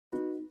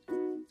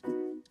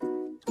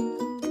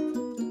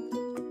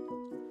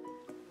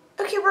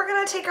Okay, we're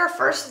going to take our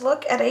first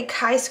look at a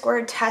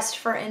chi-squared test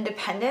for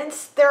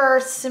independence. There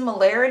are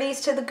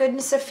similarities to the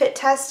goodness of fit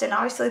test, and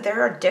obviously there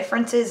are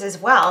differences as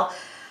well.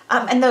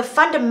 And the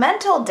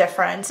fundamental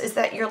difference is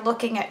that you're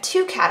looking at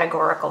two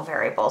categorical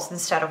variables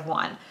instead of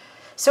one.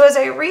 So as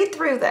I read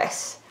through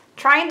this,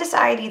 try and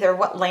decide either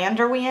what land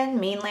are we in,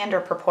 mean land or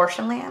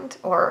proportion land,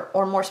 or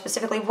more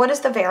specifically, what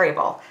is the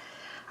variable?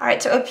 All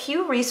right, so a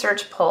Pew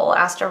Research poll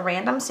asked a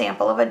random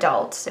sample of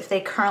adults if they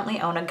currently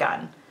own a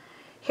gun.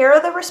 Here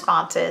are the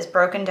responses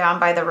broken down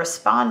by the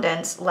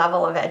respondents'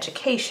 level of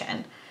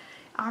education.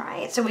 All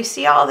right, so we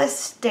see all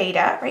this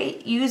data,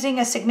 right? Using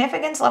a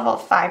significance level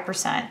of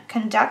 5%,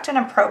 conduct an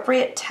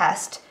appropriate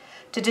test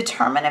to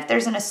determine if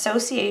there's an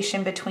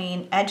association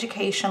between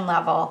education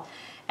level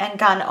and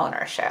gun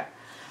ownership.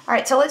 All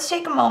right, so let's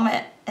take a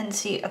moment and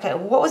see, okay,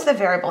 what was the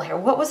variable here?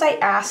 What was I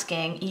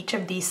asking each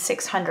of these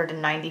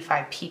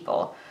 695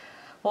 people?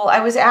 Well, I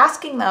was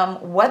asking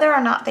them whether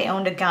or not they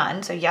owned a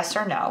gun, so yes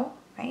or no,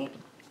 right?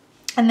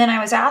 And then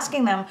I was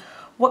asking them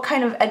what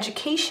kind of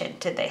education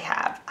did they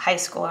have? High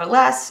school or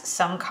less,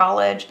 some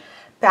college,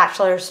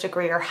 bachelor's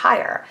degree or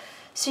higher.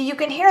 So you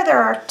can hear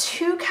there are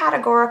two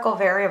categorical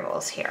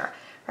variables here,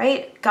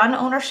 right? Gun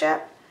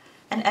ownership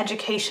and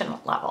education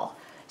level.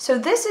 So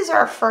this is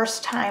our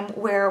first time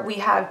where we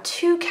have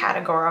two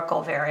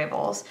categorical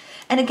variables.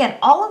 And again,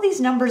 all of these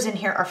numbers in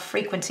here are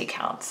frequency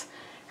counts,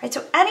 right?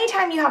 So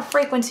anytime you have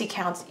frequency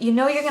counts, you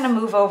know you're going to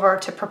move over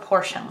to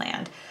proportion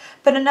land.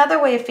 But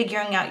another way of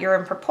figuring out you're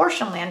in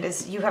proportion land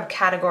is you have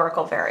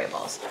categorical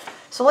variables.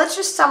 So let's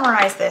just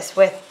summarize this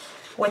with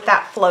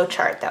that flow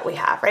chart that we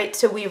have, right?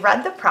 So we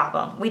read the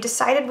problem, we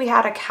decided we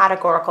had a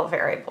categorical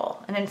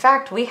variable, and in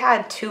fact, we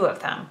had two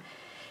of them.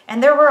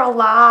 And there were a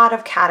lot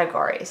of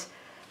categories,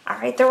 all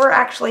right? There were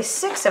actually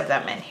 6 of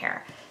them in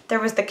here.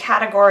 There was the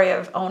category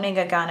of owning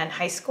a gun in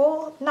high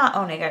school, not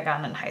owning a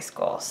gun in high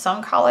school,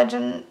 some college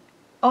and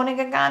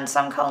owning a gun,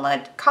 some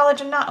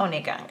college and not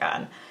owning a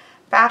gun.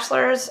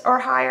 Bachelor's or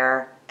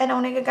higher and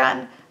owning a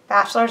gun,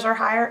 bachelor's or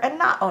higher and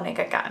not owning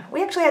a gun.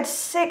 We actually had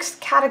 6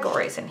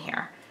 categories in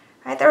here,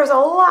 right? There was a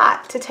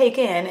lot to take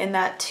in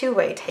that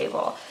two-way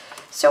table.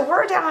 So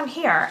we're down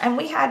here and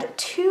we had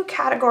 2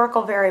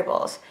 categorical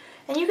variables.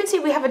 And you can see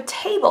we have a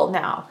table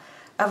now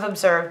of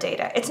observed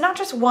data. It's not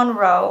just one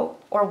row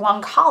or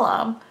one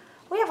column.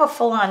 We have a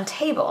full-on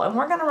table, and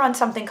we're going to run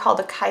something called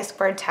a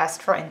chi-squared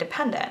test for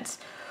independence,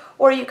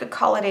 or you could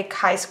call it a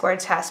chi-squared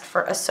test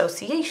for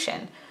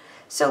association.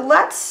 So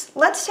let's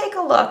take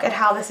a look at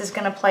how this is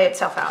going to play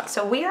itself out.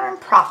 So we are in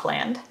prop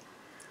land.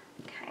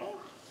 Okay.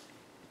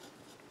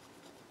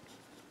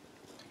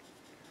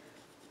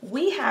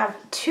 We have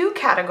 2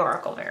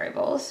 categorical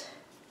variables.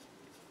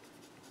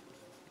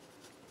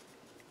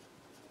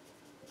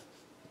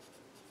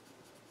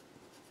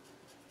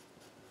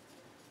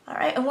 All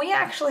right, and we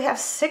actually have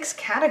 6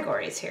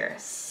 categories here.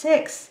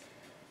 6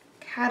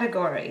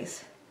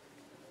 categories.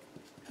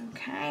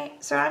 Okay,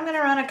 so I'm going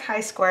to run a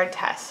chi-squared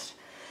test.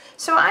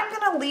 So I'm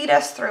going to lead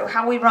us through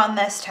how we run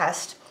this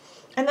test,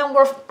 and then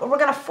we're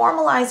going to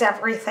formalize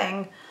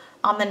everything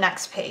on the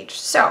next page.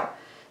 So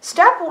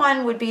step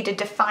 1 would be to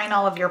define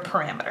all of your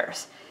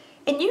parameters.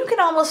 And you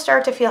can almost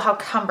start to feel how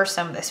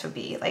cumbersome this would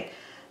be. Like,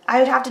 I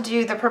would have to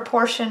do the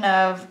proportion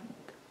of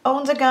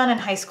owns a gun in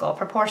high school,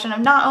 proportion of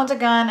not owns a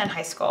gun in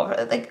high school.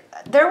 Like,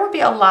 there would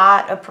be a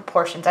lot of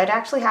proportions. I'd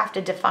actually have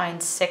to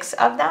define 6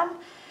 of them.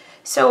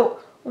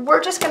 So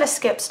we're just going to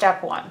skip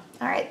step 1.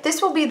 All right,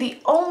 this will be the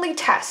only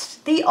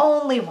test, the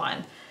only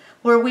one,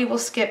 where we will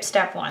skip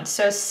step 1.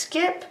 So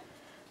skip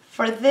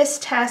for this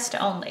test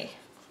only.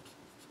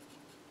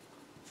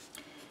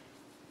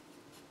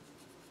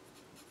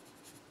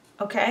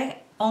 Okay,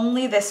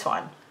 only this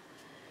one.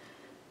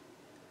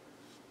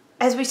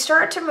 As we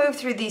start to move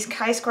through these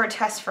chi-square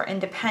tests for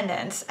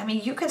independence, I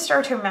mean, you can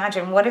start to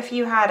imagine, what if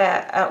you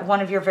had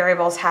one of your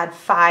variables had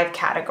 5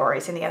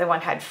 categories and the other one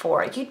had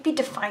 4? You'd be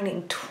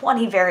defining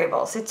 20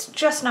 variables. It's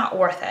just not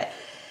worth it.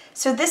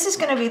 So this is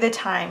going to be the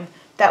time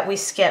that we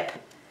skip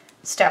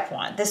step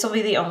 1. This will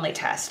be the only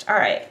test. All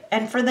right,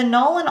 and for the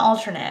null and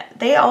alternate,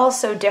 they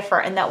also differ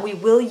in that we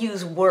will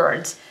use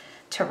words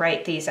to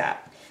write these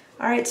up.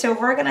 All right, so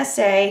we're going to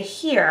say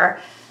here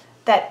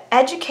that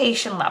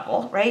education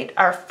level, right,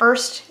 our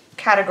first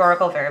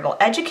categorical variable,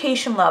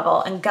 education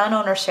level and gun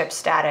ownership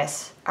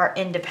status are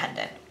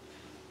independent.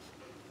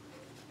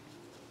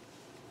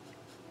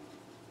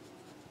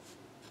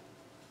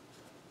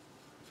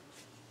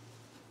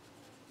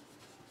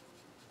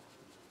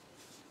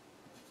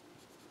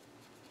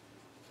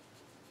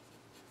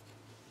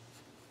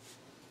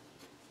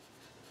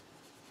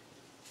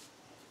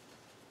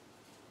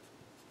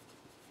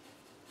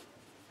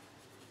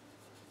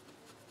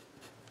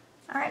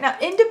 All right, now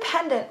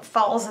independent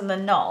falls in the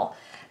null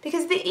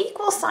because the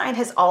equal sign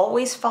has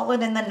always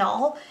fallen in the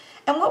null.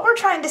 And what we're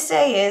trying to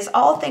say is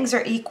all things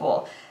are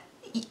equal.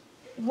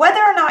 Whether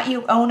or not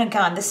you own a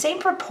gun, the same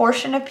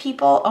proportion of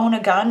people own a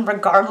gun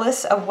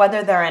regardless of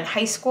whether they're in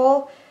high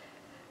school,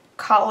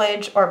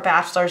 college, or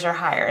bachelor's or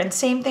higher. And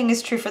same thing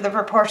is true for the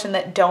proportion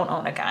that don't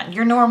own a gun.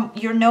 You're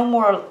no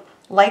more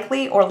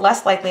likely or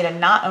less likely to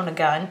not own a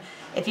gun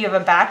if you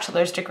have a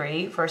bachelor's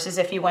degree versus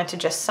if you went to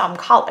just some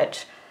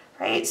college,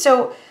 right?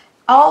 So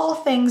all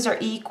things are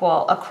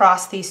equal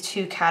across these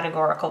two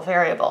categorical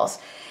variables.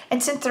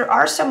 And since there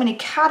are so many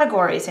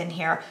categories in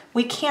here,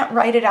 we can't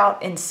write it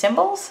out in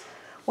symbols,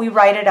 we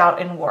write it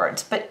out in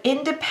words. But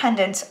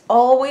independence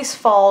always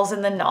falls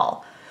in the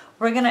null.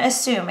 We're going to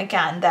assume,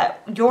 again,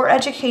 that your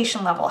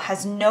education level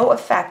has no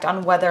effect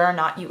on whether or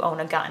not you own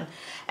a gun.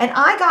 And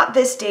I got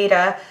this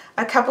data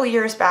a couple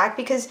years back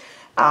because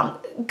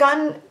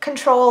gun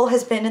control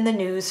has been in the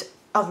news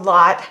a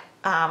lot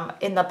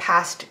in the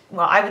past,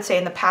 well, I would say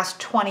in the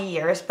past 20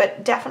 years,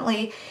 but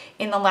definitely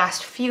in the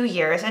last few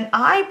years. And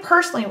I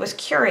personally was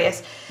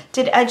curious,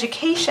 did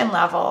education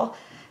level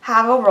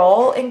have a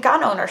role in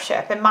gun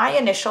ownership? And my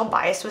initial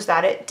bias was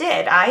that it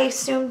did. I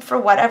assumed for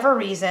whatever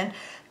reason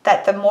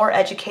that the more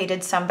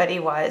educated somebody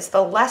was,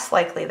 the less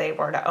likely they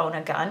were to own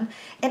a gun.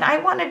 And I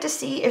wanted to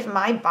see if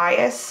my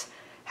bias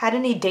had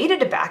any data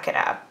to back it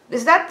up.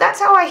 That's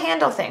how I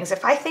handle things.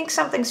 If I think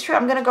something's true,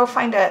 I'm gonna go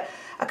find a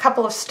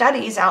couple of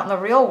studies out in the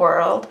real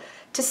world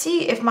to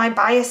see if my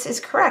bias is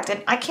correct.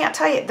 And I can't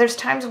tell you, there's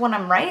times when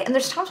I'm right and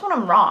there's times when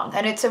I'm wrong.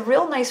 And it's a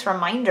real nice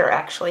reminder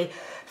actually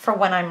for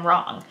when I'm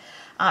wrong.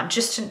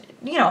 Just to,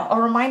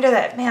 a reminder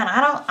that, man,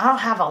 I don't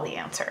have all the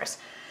answers.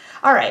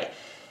 All right,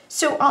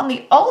 so on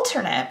the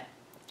alternate,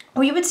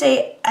 we would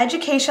say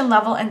education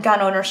level and gun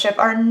ownership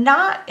are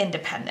not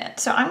independent.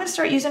 So I'm going to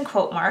start using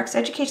quote marks.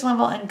 Education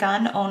level and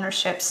gun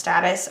ownership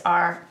status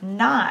are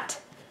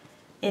not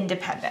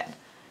independent.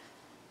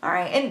 All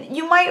right, and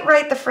you might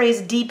write the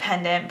phrase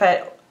dependent,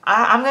 but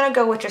I'm going to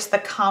go with just the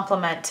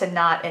complement to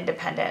not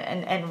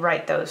independent and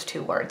write those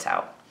two words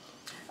out.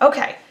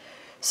 Okay,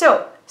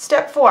 so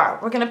step 4,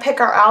 we're going to pick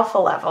our alpha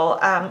level.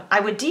 I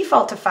would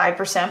default to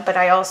 5%, but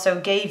I also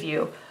gave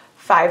you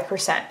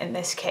 5% in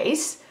this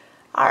case.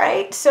 All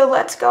right, so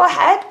let's go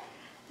ahead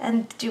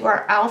and do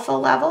our alpha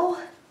level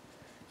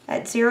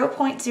at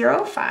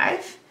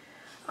 0.05.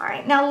 All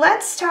right, now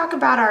let's talk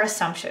about our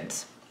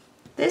assumptions.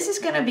 This is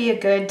going to be a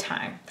good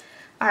time.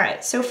 All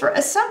right, so for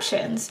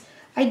assumptions,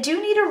 I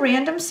do need a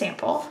random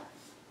sample,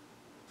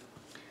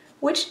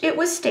 which it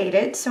was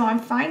stated, so I'm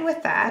fine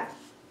with that.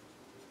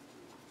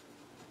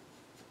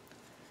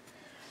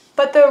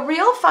 But the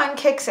real fun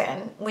kicks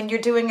in when you're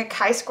doing a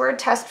chi-squared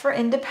test for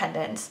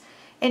independence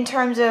in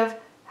terms of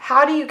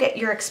how do you get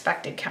your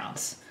expected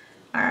counts?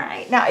 All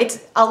right, now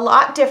it's a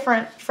lot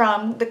different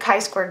from the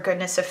chi-squared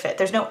goodness of fit.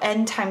 There's no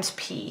n times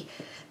p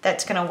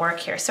that's gonna work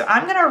here. So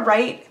I'm gonna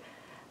write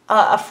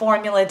a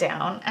formula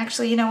down.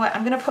 Actually, you know what?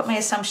 I'm gonna put my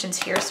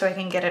assumptions here so I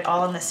can get it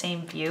all in the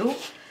same view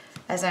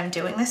as I'm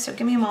doing this. So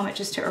give me a moment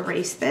just to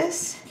erase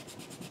this.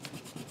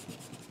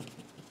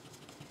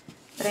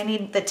 But I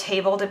need the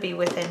table to be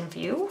within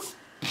view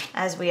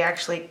as we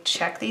actually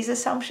check these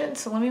assumptions.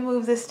 So let me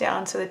move this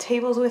down so the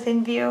table's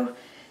within view.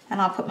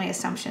 And I'll put my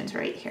assumptions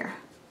right here.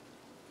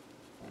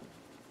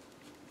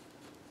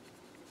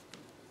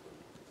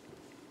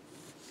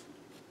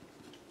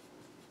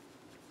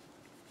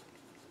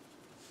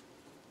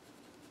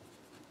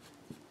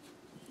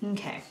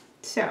 Okay,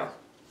 so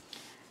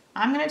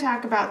I'm going to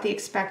talk about the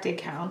expected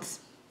counts,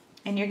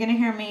 and you're going to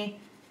hear me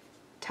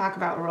talk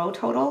about row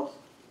total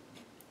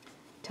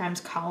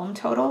times column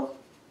total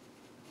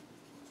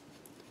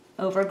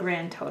over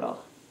grand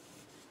total.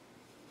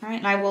 All right,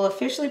 and I will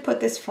officially put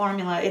this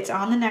formula, it's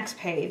on the next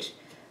page,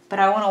 but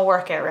I want to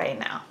work it right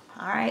now.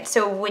 All right,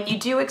 so when you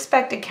do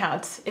expected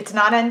counts, it's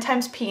not n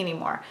times p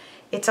anymore.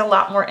 It's a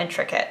lot more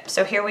intricate.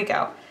 So here we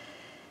go.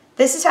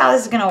 This is how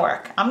this is going to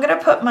work. I'm going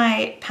to put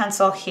my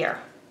pencil here,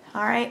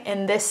 all right,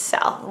 in this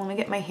cell. Let me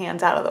get my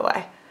hands out of the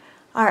way.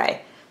 All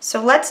right,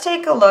 so let's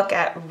take a look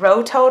at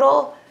row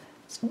total.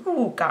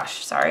 Ooh,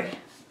 gosh, sorry.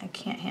 I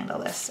can't handle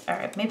this. All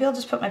right, maybe I'll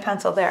just put my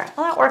pencil there.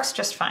 Well, that works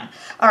just fine.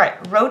 All right,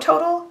 row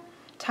total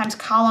times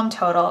column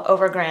total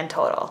over grand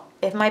total.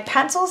 If my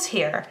pencil's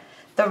here,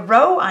 the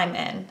row I'm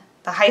in,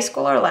 the high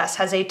school or less,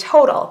 has a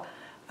total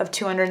of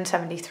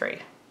 273,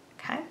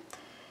 okay?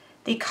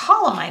 The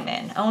column I'm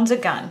in, owns a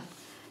gun,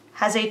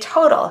 has a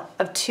total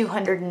of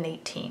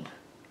 218.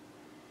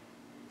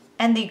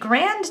 And the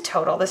grand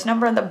total, this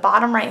number in the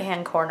bottom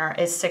right-hand corner,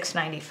 is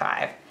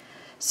 695.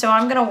 So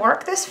I'm gonna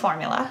work this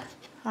formula,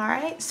 all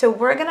right? So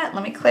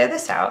let me clear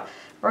this out.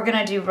 We're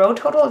gonna do row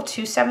total of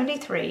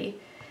 273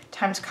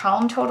 times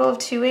column total of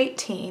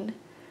 218,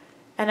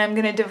 and I'm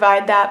going to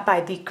divide that by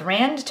the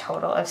grand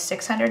total of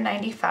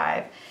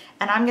 695,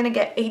 and I'm going to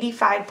get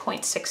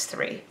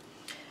 85.63.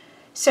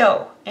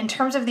 So in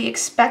terms of the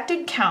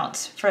expected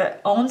counts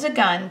for owns a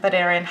gun but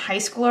are in high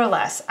school or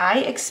less, I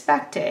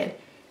expected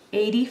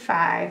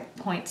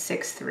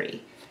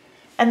 85.63.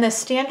 And the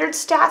standard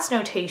stats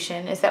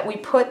notation is that we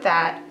put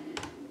that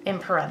in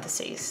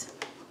parentheses.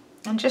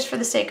 And just for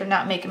the sake of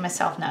not making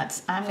myself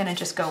nuts, I'm going to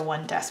just go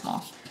 1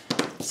 decimal.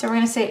 So we're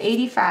going to say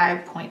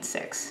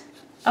 85.6.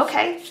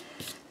 Okay,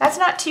 that's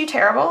not too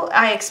terrible.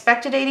 I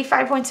expected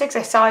 85.6.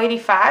 I saw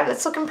 85.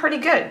 That's looking pretty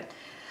good.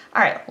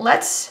 All right,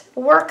 let's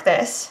work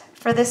this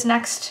for this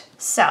next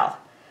cell.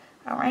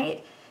 All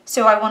right,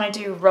 so I want to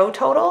do row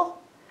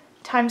total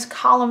times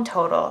column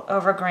total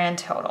over grand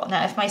total.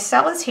 Now, if my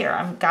cell is here,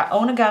 I've got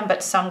own a gun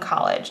but some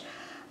college.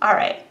 All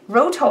right,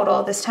 row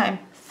total, this time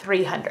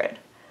 300.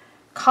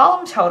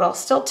 Column total,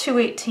 still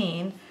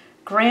 218.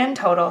 Grand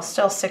total,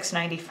 still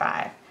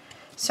 695.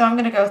 So I'm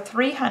gonna go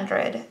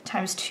 300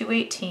 times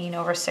 218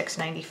 over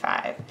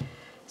 695.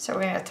 So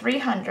we're gonna go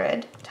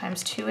 300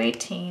 times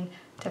 218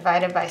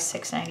 divided by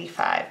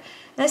 695.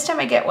 And this time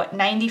I get what,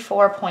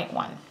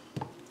 94.1.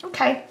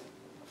 Okay,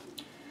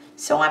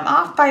 so I'm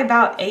off by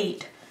about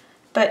 8.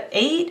 But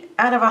 8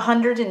 out of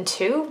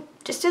 102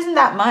 just isn't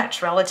that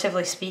much,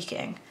 relatively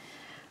speaking.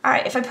 All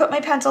right, if I put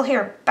my pencil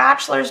here,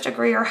 bachelor's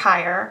degree or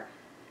higher,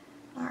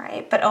 all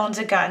right, but owns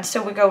a gun.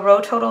 So we go row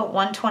total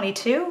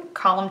 122,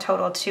 column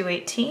total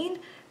 218,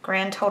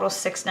 grand total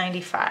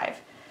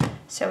 695.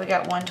 So we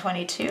got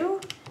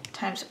 122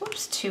 times,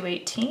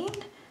 218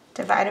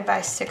 divided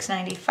by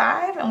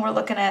 695, and we're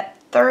looking at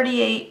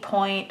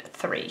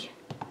 38.3.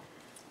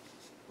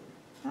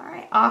 All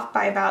right, off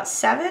by about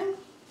 7.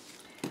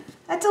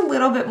 That's a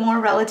little bit more,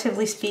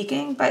 relatively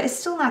speaking, but it's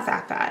still not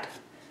that bad.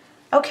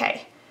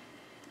 Okay,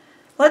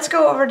 let's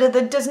go over to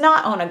the does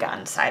not own a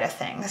gun side of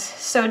things.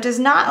 So does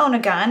not own a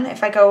gun,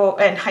 if I go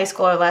in high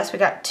school or less, we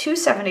got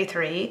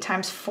 273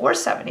 times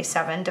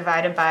 477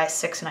 divided by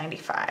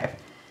 695.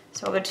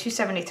 So we'll go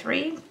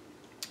 273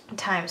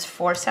 times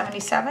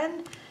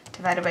 477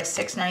 divided by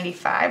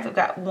 695. We've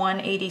got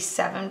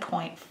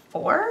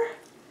 187.4.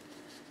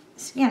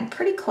 It's, again,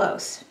 pretty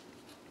close.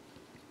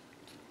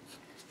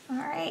 All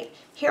right,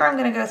 here I'm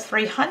gonna go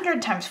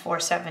 300 times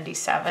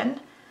 477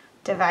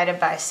 divided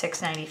by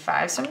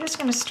 695. So I'm just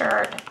gonna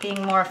start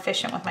being more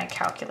efficient with my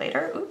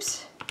calculator.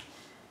 Oops.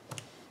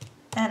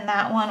 And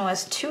that one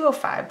was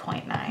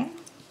 205.9.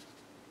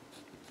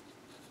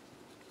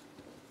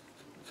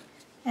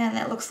 And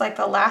it looks like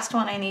the last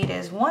one I need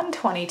is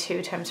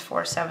 122 times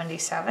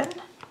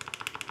 477.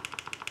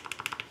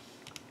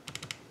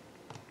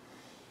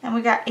 And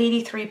we got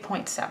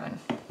 83.7.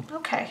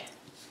 Okay.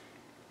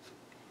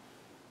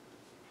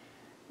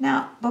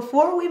 Now,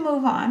 before we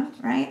move on,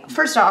 right,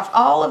 first off,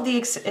 all of the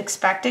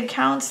expected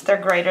counts, they're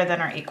greater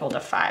than or equal to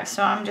 5.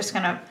 So I'm just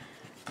going to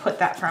put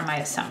that for my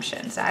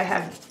assumptions. I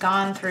have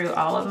gone through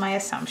all of my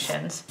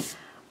assumptions.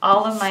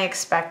 All of my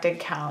expected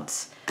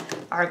counts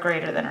are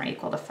greater than or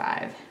equal to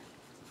 5.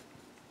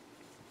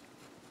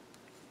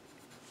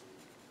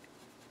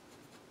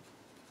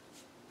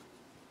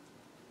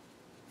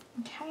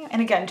 Okay,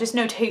 and again, just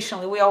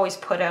notationally, we always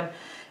put them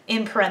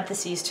in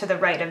parentheses to the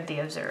right of the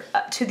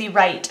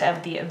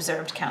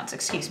observed counts,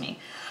 excuse me.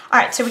 All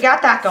right, so we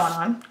got that going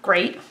on.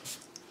 Great.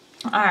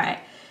 All right.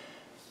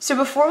 So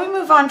before we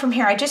move on from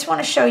here, I just want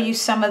to show you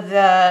some of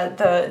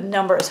the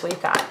numbers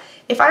we've got.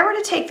 If I were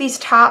to take these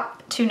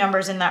top two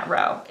numbers in that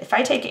row, if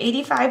I take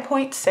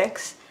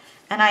 85.6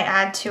 and I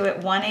add to it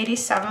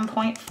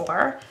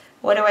 187.4,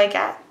 what do I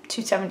get?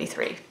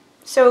 273.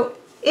 So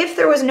if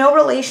there was no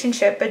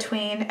relationship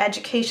between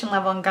education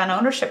level and gun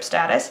ownership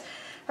status,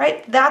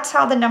 right, that's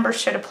how the numbers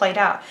should have played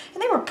out.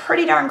 And they were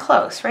pretty darn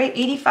close, right?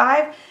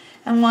 85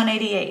 and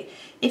 188.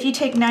 If you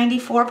take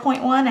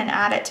 94.1 and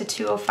add it to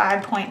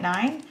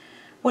 205.9,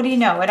 what do you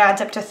know? It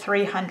adds up to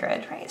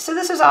 300, right? So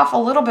this is off a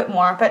little bit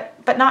more,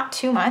 but not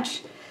too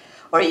much.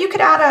 Or you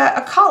could add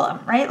a column,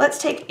 right? Let's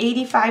take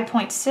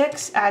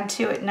 85.6, add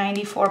to it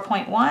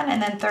 94.1,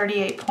 and then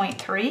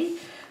 38.3.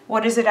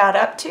 What does it add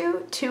up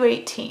to?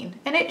 218.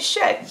 And it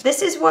should.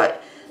 This is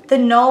what the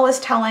null is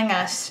telling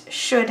us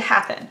should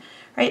happen,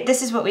 right?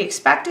 This is what we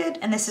expected,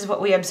 and this is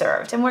what we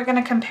observed, and we're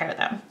going to compare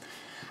them.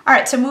 All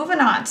right, so moving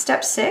on.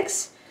 Step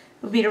 6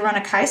 would be to run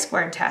a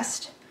chi-squared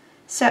test.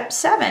 Step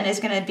 7 is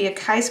going to be a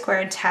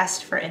chi-squared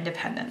test for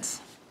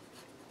independence.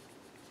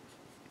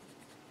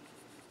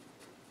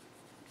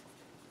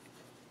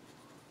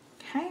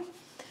 Okay.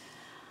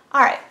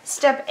 All right,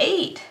 step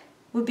 8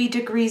 would be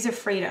degrees of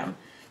freedom.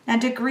 Now,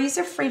 degrees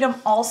of freedom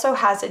also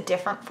has a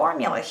different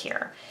formula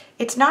here.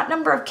 It's not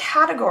number of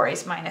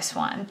categories minus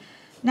 1.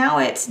 Now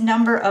it's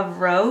number of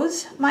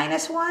rows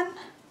minus 1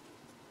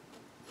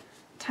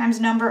 times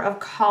number of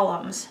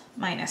columns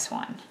minus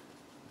 1.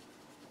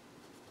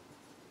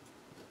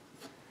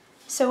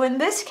 So in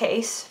this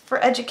case, for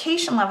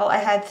education level, I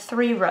had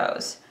 3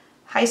 rows.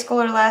 High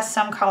school or less,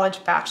 some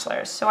college,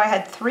 bachelor's. So I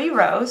had 3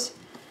 rows.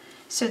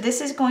 So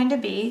this is going to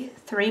be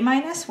 3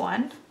 minus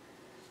 1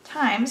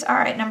 times, all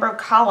right, number of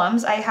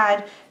columns. I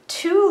had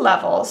 2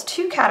 levels,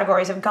 2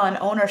 categories of gun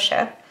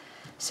ownership.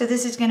 So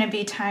this is going to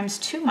be times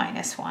 2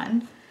 minus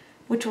 1,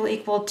 which will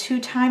equal 2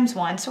 times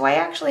 1. So I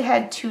actually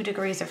had 2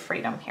 degrees of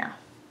freedom here.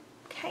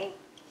 Okay.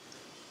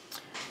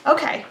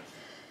 Okay.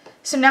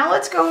 So now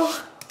let's go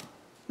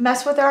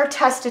mess with our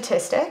test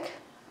statistic.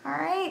 All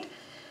right.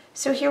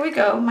 So here we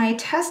go. My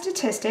test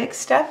statistic,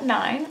 step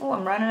 9. Oh,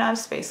 I'm running out of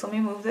space. Let me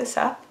move this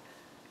up.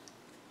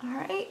 All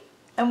right.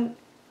 And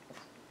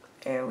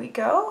there we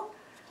go.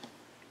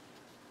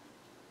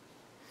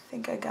 I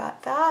think I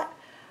got that.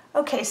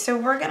 Okay, so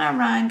we're going to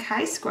run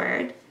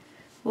chi-squared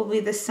will be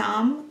the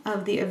sum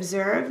of the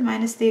observed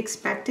minus the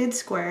expected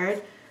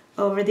squared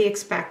over the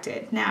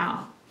expected.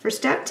 Now, for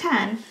step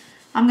 10,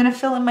 I'm going to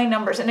fill in my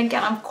numbers. And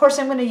again, of course,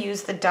 I'm going to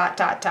use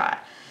the ...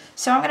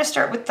 So I'm going to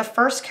start with the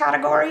first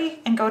category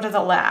and go to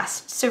the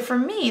last. So for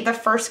me, the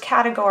first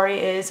category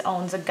is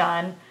owns a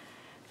gun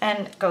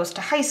and goes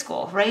to high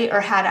school, right?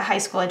 Or had a high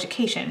school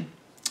education.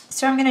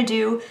 So I'm going to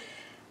do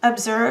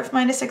observed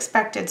minus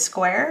expected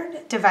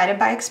squared divided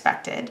by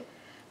expected.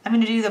 I'm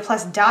going to do the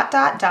plus ...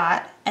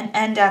 and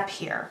end up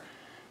here.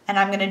 And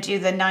I'm going to do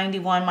the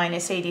 91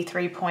 minus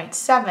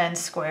 83.7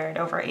 squared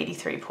over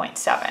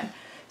 83.7.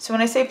 So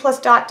when I say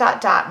plus ...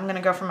 I'm going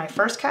to go from my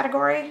first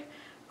category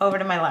over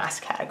to my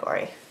last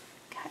category.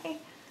 Okay.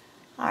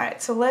 All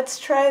right, so let's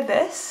try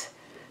this.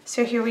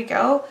 So here we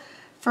go.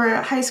 For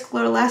high school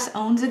or less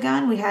owns a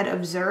gun, we had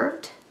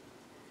observed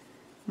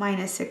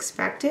minus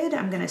expected.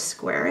 I'm going to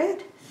square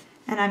it,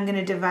 and I'm going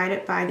to divide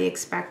it by the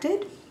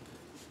expected,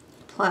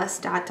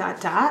 plus ...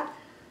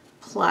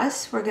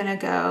 plus we're going to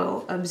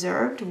go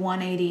observed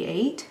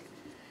 188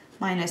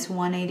 minus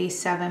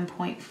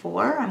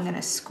 187.4. I'm going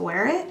to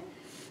square it,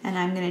 and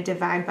I'm going to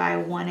divide by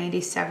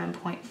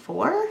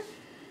 187.4.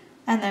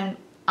 And then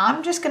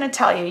I'm just going to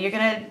tell you, you're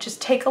going to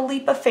just take a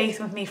leap of faith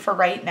with me for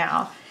right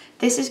now.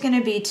 This is going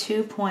to be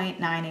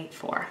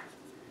 2.984. All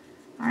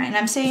right, and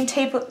I'm saying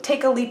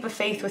take a leap of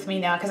faith with me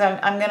now because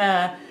I'm going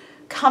to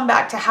come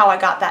back to how I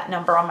got that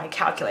number on my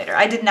calculator.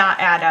 I did not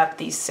add up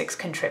these 6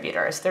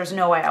 contributors. There's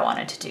no way I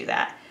wanted to do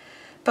that.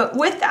 But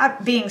with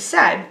that being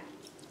said,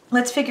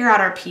 let's figure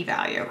out our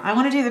p-value. I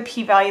want to do the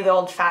p-value the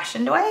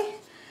old-fashioned way.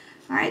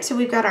 All right, so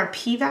we've got our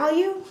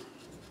p-value.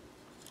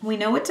 We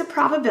know it's a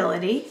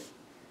probability.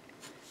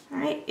 All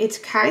right, it's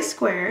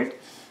chi-squared.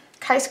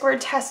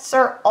 Chi-squared tests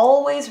are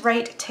always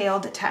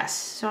right-tailed tests.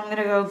 So I'm going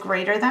to go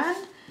greater than,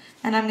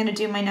 and I'm going to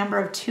do my number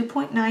of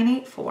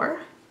 2.984.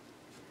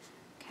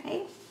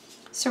 Okay,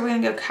 so we're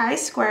going to go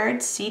chi-squared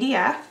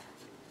CDF.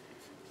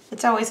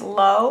 It's always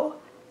low,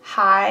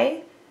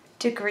 high,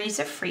 degrees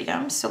of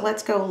freedom. So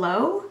let's go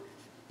low,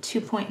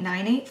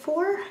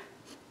 2.984,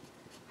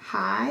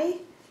 high,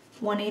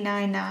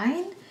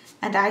 1,899,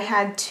 and I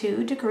had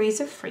 2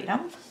 degrees of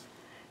freedom.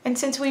 And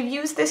since we've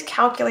used this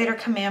calculator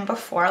command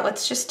before,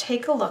 let's just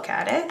take a look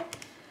at it.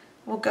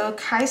 We'll go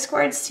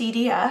chi-squared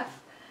CDF,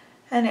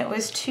 and it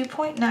was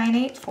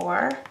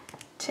 2.984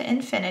 to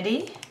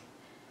infinity,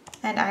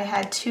 and I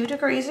had 2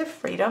 degrees of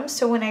freedom.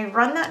 So when I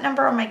run that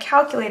number on my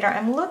calculator,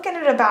 I'm looking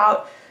at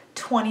about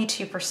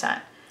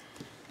 22%.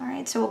 All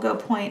right, so we'll go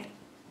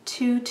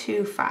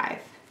 0.225.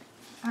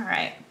 All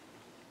right,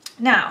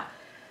 now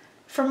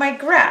for my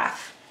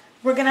graph,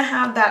 we're gonna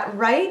have that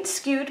right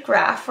skewed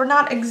graph. We're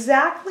not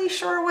exactly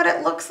sure what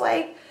it looks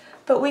like,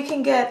 but we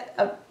can get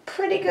a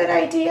pretty good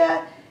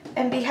idea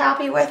and be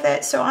happy with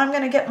it. So I'm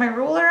gonna get my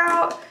ruler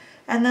out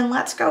and then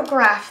let's go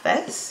graph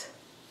this.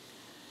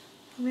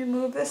 Let me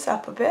move this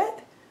up a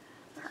bit.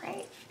 All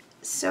right,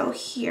 so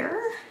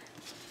here,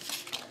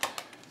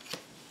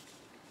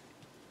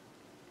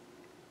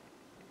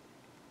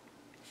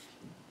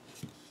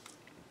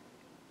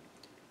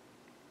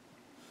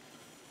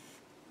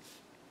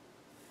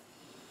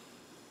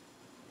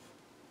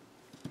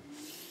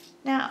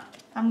 now,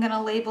 I'm going to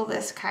label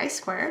this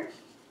chi-squared,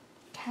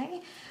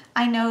 okay?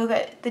 I know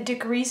that the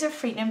degrees of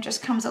freedom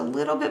just comes a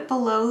little bit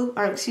below,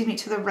 or excuse me,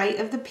 to the right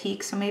of the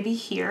peak, so maybe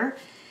here.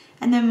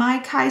 And then my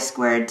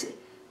chi-squared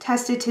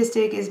test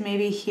statistic is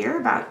maybe here,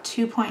 about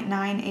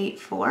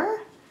 2.984. All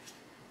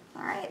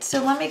right,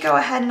 so let me go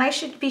ahead, and I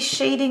should be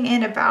shading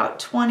in about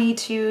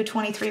 22,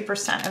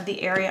 23% of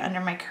the area under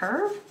my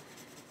curve.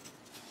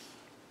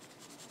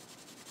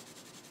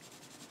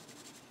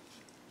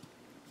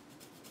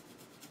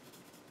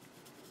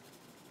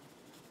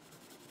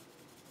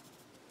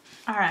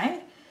 All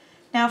right,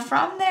 now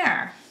from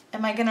there,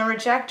 am I going to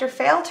reject or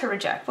fail to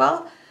reject?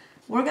 Well,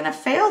 we're going to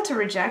fail to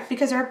reject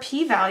because our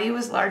p-value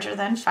is larger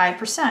than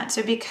 5%.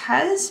 So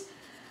because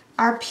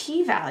our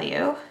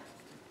p-value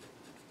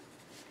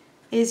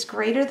is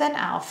greater than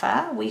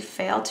alpha, we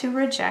fail to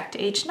reject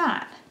H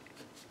naught.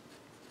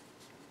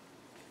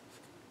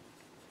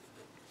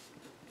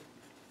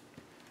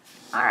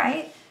 All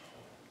right,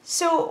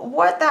 so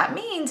what that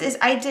means is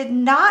I did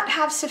not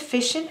have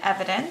sufficient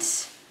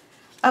evidence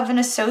of an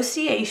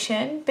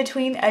association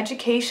between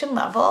education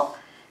level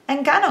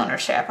and gun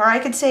ownership. Or I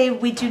could say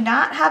we do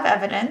not have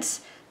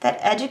evidence that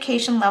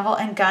education level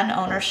and gun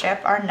ownership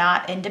are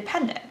not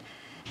independent.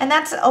 And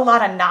that's a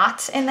lot of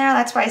nots in there.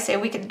 That's why I say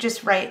we could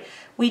just write,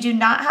 we do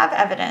not have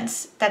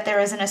evidence that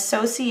there is an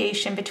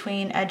association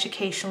between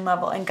education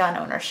level and gun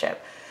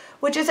ownership.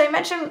 Which, as I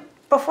mentioned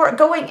before,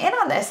 going in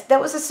on this,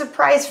 that was a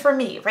surprise for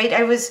me, right?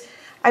 I was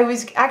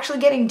actually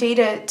getting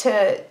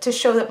data to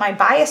show that my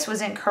bias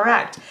was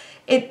incorrect.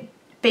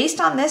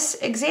 Based on this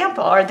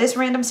example or this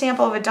random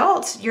sample of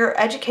adults, your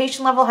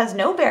education level has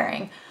no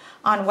bearing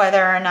on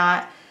whether or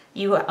not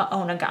you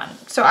own a gun.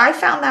 So I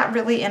found that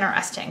really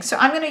interesting. So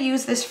I'm going to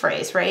use this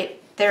phrase,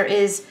 right? There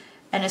is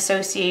an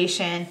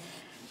association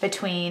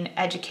between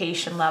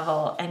education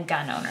level and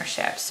gun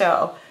ownership.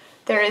 So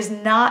there is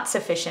not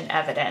sufficient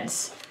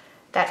evidence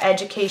that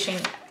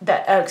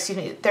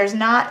there's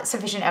not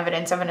sufficient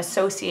evidence of an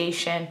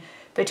association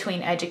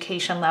between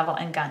education level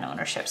and gun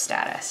ownership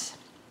status.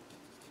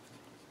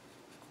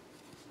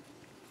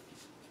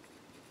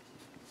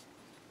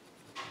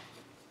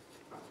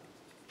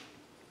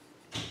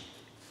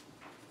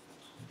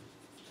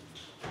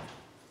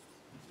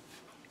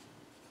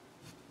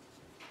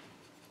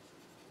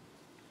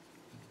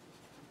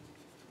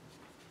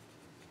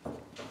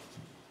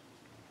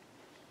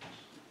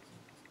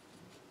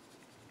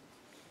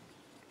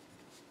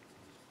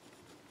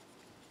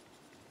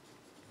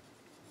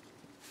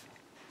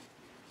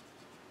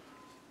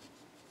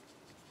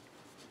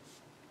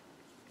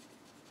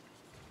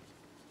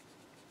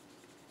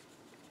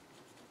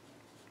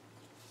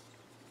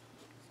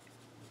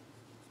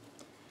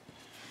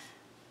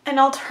 And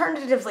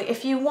alternatively,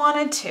 if you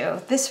wanted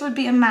to, this would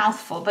be a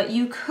mouthful, but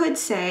you could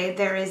say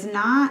there is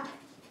not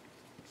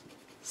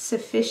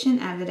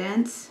sufficient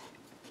evidence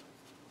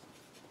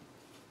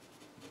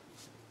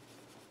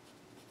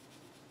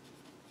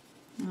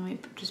let me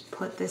just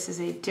put this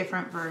as a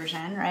different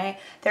version, right?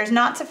 There's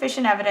not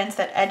sufficient evidence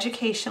that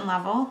education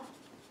level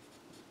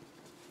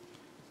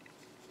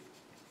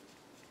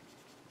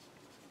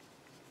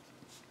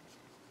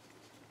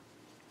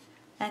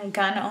and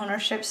gun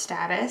ownership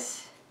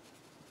status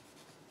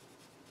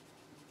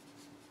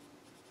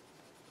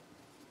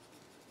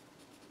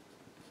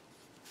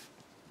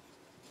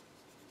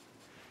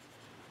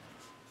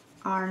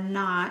are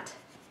not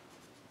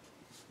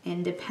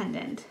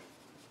independent.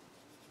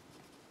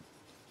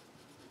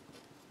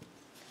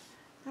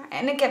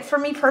 And again, for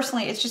me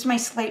personally, it's just my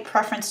slight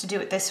preference to do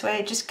it this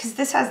way, just because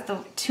this has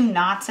the 2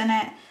 knots in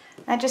it.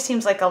 That just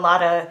seems like a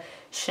lot of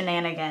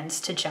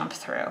shenanigans to jump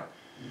through.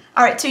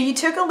 All right, so you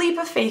took a leap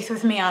of faith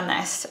with me on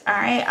this. All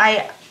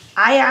right,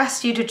 I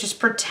asked you to just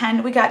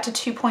pretend we got to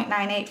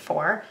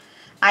 2.984.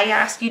 I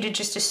asked you to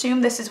just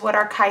assume this is what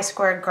our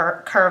chi-squared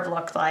curve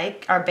looked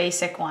like, our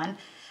basic one.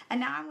 And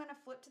now I'm going to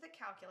flip to the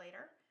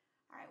calculator.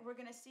 All right, we're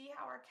going to see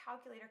how our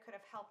calculator could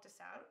have helped us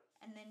out,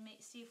 and then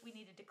see if we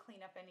needed to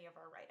clean up any of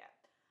our write-up.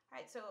 All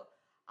right, so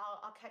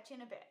I'll catch you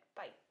in a bit.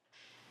 Bye.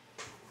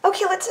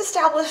 Okay, let's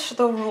establish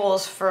the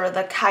rules for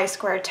the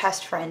chi-square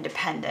test for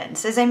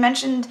independence. As I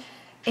mentioned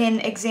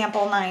in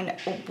example 9,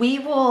 we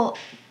will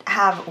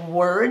have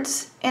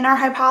words in our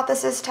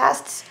hypothesis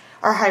tests,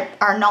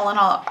 our null and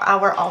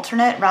our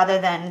alternate, rather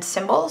than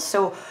symbols.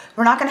 So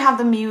we're not going to have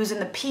the mu's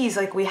and the p's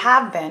like we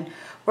have been.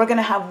 We're going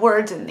to have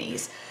words in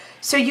these.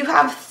 So you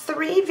have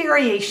 3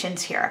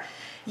 variations here.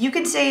 You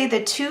could say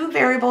the 2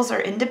 variables are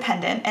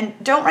independent, and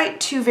don't write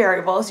 2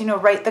 variables,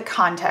 write the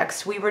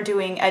context. We were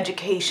doing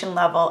education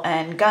level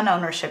and gun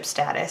ownership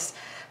status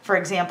for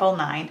example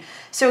 9.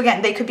 So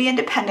again, they could be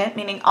independent,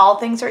 meaning all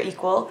things are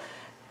equal.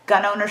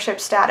 Gun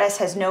ownership status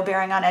has no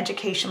bearing on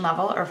education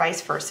level, or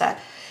vice versa.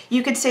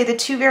 You could say the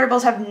 2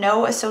 variables have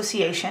no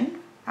association.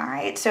 All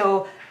right,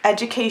 so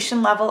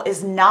education level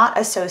is not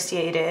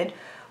associated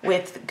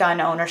with gun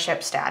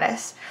ownership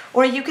status.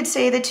 Or you could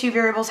say the 2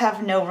 variables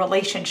have no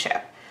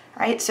relationship.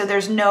 Right? So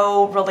there's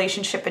no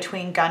relationship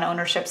between gun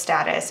ownership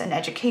status and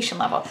education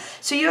level.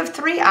 So you have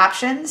 3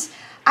 options.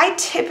 I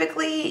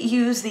typically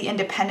use the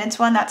independence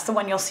one. That's the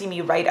one you'll see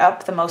me write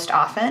up the most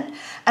often.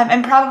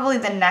 And probably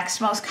the next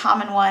most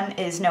common one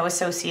is no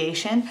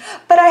association.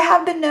 But I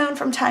have been known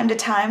from time to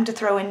time to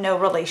throw in no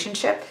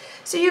relationship.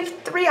 So you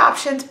have 3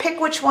 options. Pick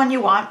which one you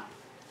want.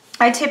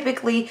 I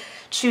typically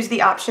choose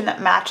the option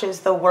that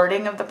matches the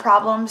wording of the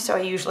problem, so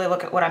I usually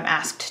look at what I'm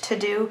asked to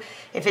do.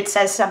 If it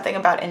says something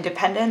about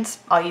independence,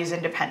 I'll use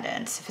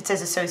independence. If it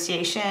says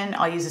association,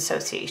 I'll use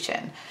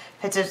association.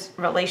 If it says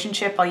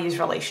relationship, I'll use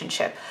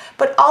relationship.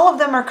 But all of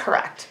them are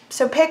correct,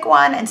 so pick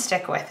one and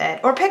stick with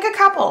it, or pick a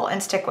couple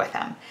and stick with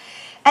them.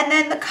 And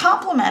then the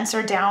complements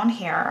are down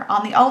here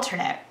on the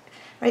alternate,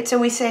 right? So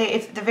we say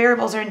if the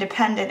variables are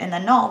independent in the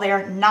null, they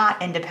are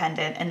not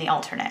independent in the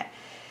alternate.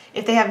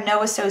 If they have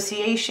no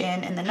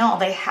association in the null,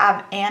 they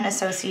have an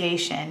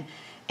association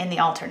in the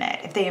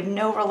alternate. If they have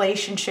no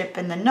relationship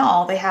in the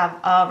null, they have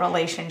a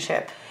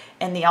relationship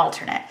in the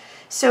alternate.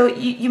 So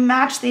you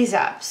match these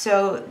up.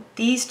 So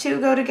these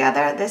 2 go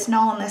together, this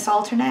null and this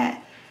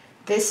alternate,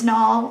 this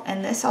null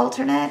and this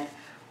alternate,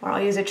 or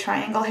I'll use a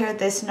triangle here,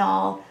 this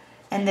null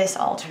and this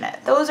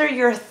alternate. Those are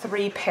your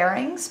 3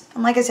 pairings.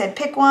 And like I said,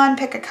 pick one,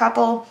 pick a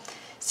couple,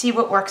 see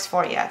what works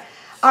for you.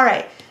 All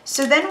right,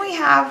 so then we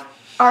have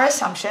our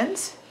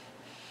assumptions.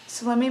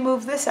 So let me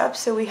move this up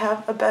so we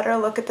have a better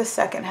look at the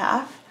second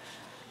half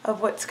of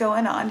what's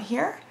going on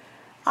here.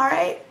 All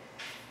right,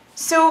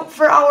 so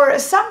for our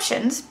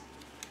assumptions,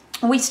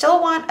 we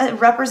still want a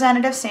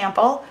representative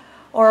sample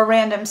or a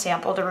random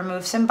sample to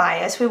remove some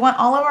bias. We want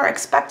all of our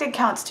expected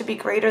counts to be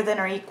greater than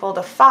or equal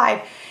to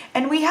 5,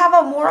 and we have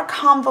a more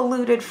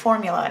convoluted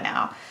formula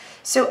now.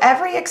 So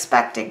every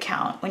expected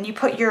count, when you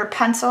put your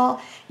pencil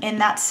in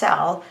that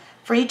cell,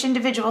 for each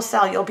individual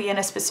cell, you'll be in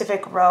a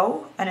specific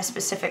row and a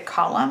specific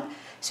column.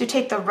 So you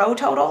take the row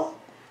total,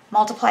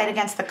 multiply it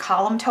against the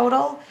column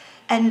total,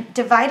 and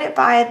divide it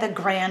by the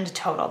grand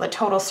total, the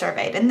total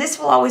surveyed. And this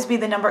will always be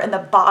the number in the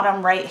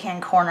bottom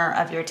right-hand corner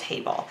of your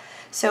table.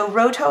 So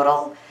row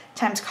total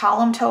times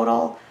column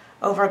total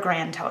over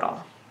grand total,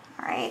 all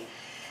right?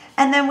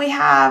 And then we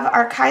have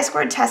our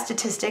chi-squared test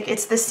statistic.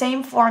 It's the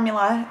same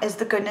formula as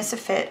the goodness of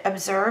fit,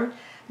 observed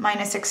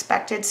minus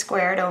expected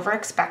squared over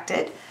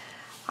expected.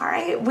 All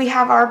right, we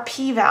have our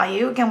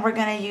p-value. Again, we're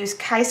going to use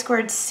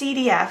chi-squared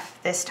CDF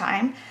this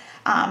time.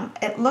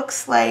 It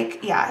looks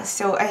like, yeah,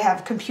 so I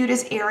have compute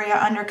as area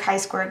under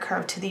chi-squared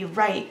curve to the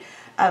right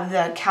of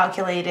the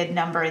calculated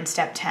number in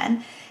step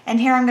 10. And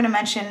here I'm going to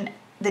mention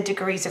the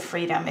degrees of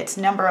freedom. It's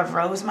number of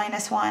rows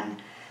minus 1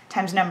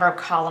 times number of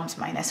columns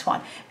minus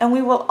 1. And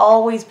we will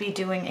always be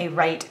doing a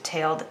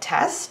right-tailed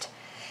test.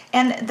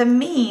 And the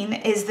mean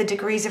is the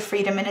degrees of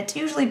freedom, and it's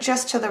usually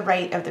just to the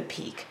right of the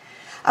peak.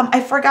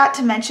 I forgot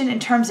to mention in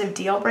terms of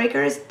deal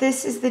breakers,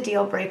 this is the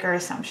deal breaker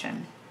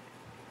assumption.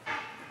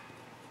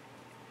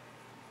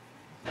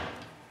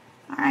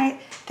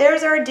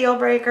 there's our deal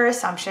breaker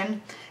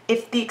assumption.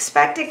 If the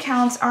expected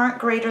counts aren't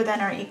greater than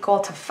or equal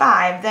to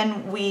 5,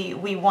 then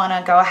we want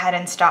to go ahead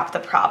and stop the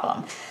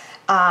problem.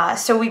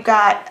 So we've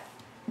got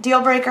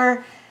deal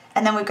breaker,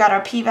 and then we've got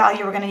our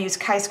p-value. We're going to use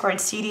chi-squared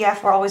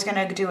CDF. We're always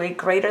going to do a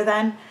greater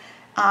than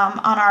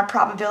on our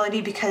probability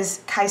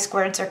because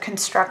chi-squareds are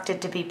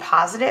constructed to be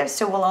positive,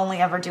 so we'll only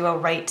ever do a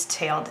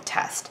right-tailed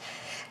test.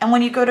 And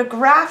when you go to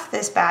graph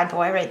this bad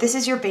boy, right, this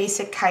is your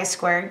basic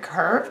chi-squared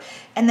curve,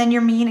 and then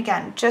your mean,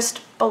 again, just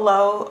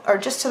below or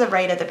just to the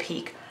right of the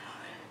peak.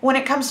 When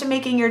it comes to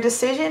making your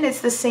decision, it's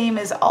the same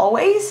as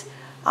always,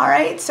 all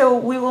right? So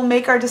we will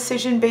make our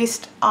decision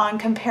based on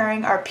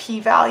comparing our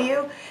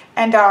p-value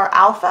and our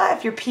alpha.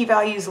 If your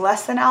p-value is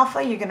less than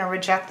alpha, you're gonna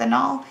reject the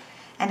null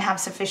and have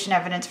sufficient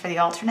evidence for the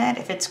alternate.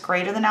 If it's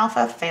greater than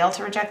alpha, fail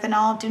to reject the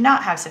null, do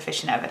not have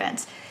sufficient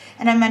evidence.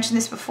 And I mentioned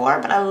this before,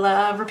 but I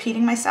love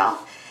repeating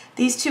myself.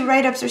 These two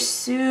write-ups are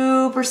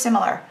super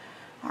similar,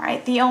 all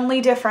right? The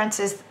only difference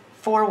is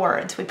 4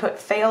 words. We put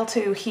fail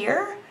to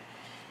here,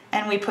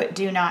 and we put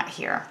do not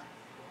here.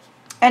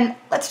 And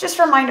let's just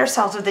remind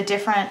ourselves of the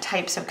different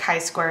types of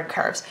chi-squared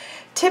curves.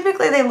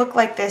 Typically, they look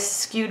like this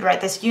skewed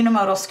right, this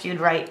unimodal skewed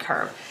right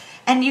curve.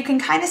 And you can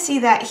kind of see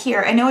that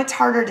here. I know it's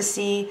harder to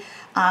see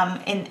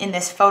in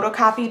this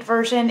photocopied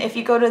version. If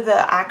you go to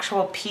the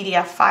actual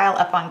PDF file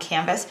up on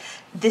Canvas,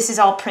 this is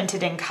all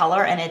printed in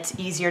color and it's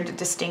easier to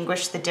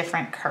distinguish the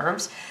different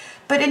curves.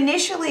 But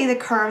initially the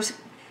curves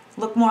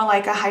look more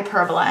like a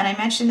hyperbola. And I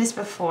mentioned this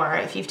before,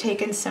 if you've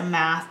taken some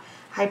math,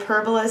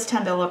 hyperbolas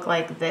tend to look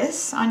like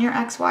this on your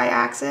XY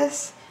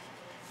axis.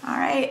 All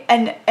right,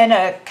 and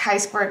a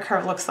chi-squared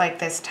curve looks like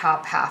this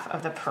top half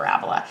of the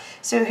parabola.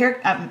 So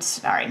here,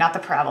 sorry, not the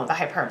parabola, the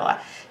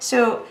hyperbola.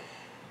 So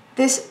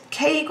this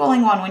k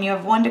equaling 1, when you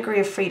have 1 degree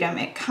of freedom,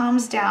 it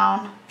comes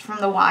down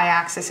from the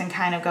y-axis and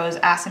kind of goes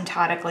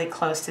asymptotically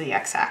close to the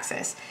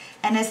x-axis.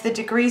 And as the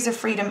degrees of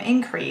freedom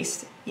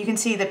increase, you can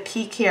see the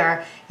peak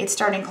here, it's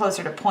starting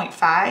closer to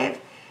 0.5,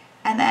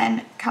 and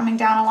then coming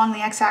down along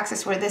the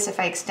x-axis where this, if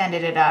I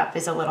extended it up,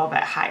 is a little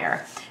bit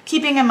higher.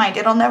 Keeping in mind,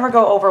 it'll never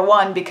go over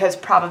 1 because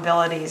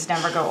probabilities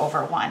never go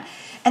over 1.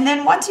 And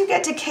then once you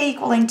get to k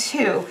equaling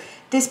 2,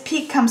 this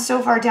peak comes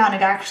so far down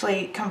it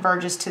actually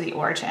converges to the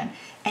origin.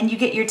 And you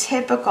get your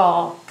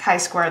typical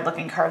chi-squared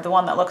looking curve, the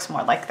one that looks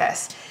more like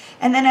this.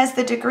 And then as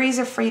the degrees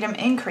of freedom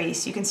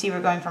increase, you can see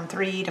we're going from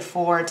 3 to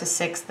 4 to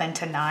 6, then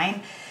to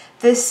 9.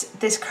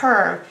 This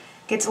curve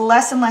gets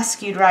less and less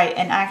skewed right,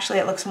 and actually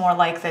it looks more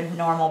like the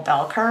normal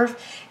bell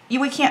curve.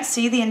 We can't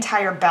see the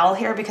entire bell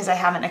here because I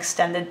haven't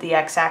extended the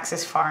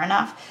x-axis far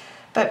enough,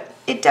 but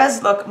it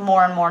does look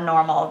more and more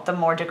normal the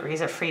more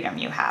degrees of freedom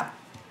you have.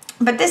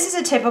 But this is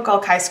a typical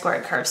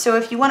chi-squared curve. So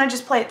if you want to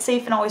just play it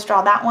safe and always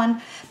draw that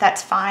one,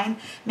 that's fine.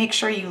 Make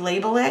sure you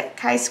label it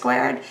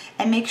chi-squared,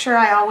 and make sure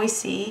I always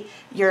see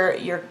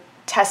your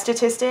test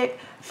statistic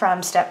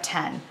from step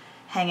 10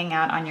 hanging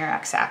out on your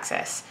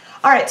x-axis.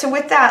 All right, so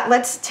with that,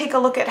 let's take a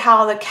look at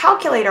how the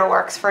calculator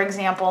works for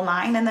example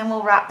 9, and then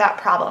we'll wrap that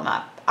problem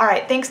up. All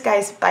right, thanks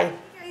guys, bye.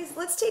 Guys,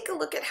 let's take a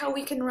look at how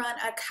we can run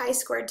a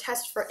chi-squared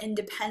test for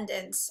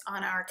independence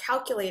on our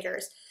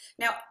calculators.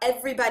 Now,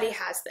 everybody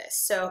has this,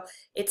 so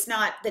it's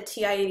not the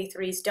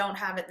TI-83s don't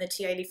have it and the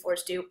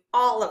TI-84s do.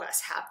 All of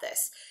us have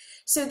this.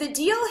 So the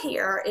deal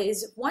here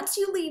is once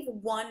you leave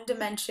one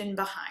dimension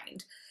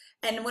behind,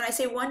 and when I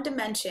say one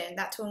dimension,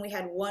 that's when we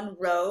had one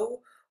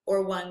row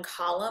or one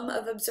column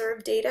of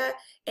observed data,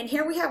 and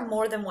here we have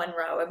more than one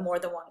row and more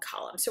than one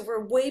column. So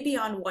we're way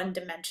beyond one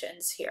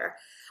dimensions here.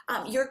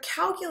 Your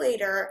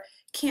calculator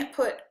can't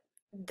put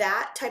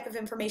that type of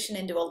information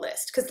into a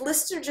list because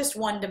lists are just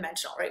one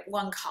dimensional, right?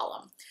 One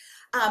column.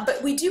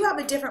 But we do have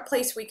a different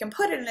place we can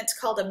put it, and it's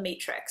called a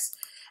matrix.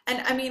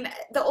 And I mean,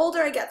 the older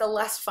I get, the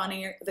less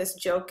funny this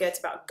joke gets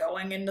about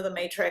going into the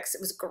matrix.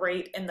 It was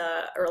great in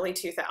the early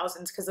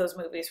 2000s because those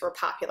movies were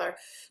popular.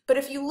 But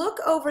if you look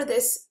over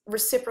this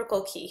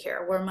reciprocal key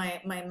here, where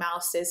my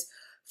mouse is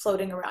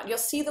floating around, you'll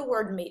see the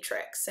word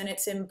matrix, and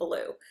it's in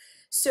blue.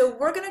 So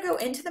we're going to go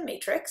into the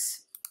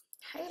matrix.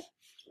 Okay.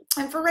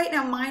 And for right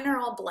now, mine are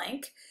all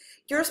blank.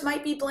 Yours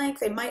might be blank,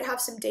 they might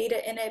have some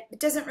data in it. It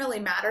doesn't really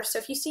matter. So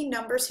if you see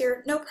numbers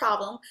here, no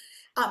problem.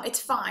 It's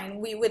fine.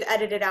 We would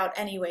edit it out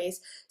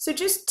anyways. So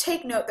just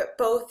take note that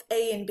both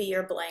A and B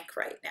are blank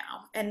right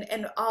now.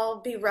 And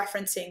I'll be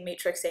referencing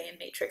matrix A and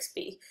matrix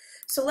B.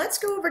 So let's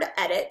go over to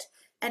edit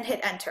and hit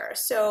enter.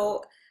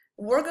 So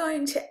we're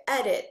going to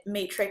edit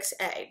matrix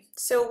A.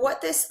 So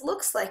what this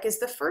looks like is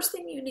the first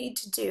thing you need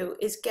to do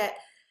is get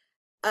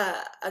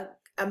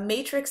a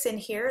matrix in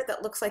here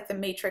that looks like the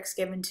matrix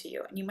given to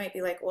you. And you might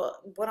be like, well,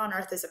 what on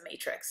earth is a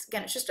matrix?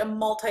 Again, it's just a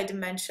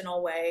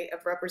multi-dimensional way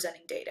of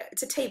representing data.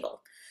 It's a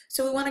table.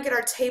 So we want to get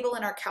our table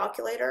in our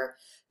calculator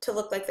to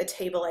look like the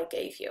table I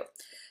gave you.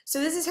 So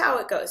this is how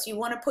it goes. You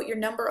want to put your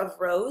number of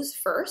rows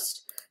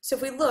first. So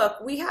if we look,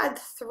 we had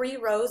 3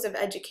 rows of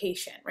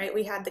education, right?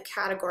 We had the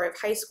category of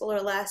high school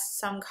or less,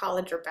 some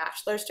college or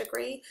bachelor's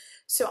degree.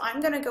 So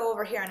I'm going to go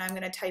over here and I'm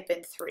going to type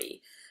in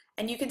 3.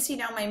 And you can see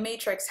now my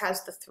matrix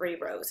has the 3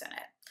 rows in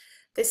it.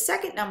 The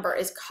second number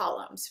is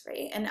columns,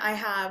 right? And I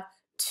have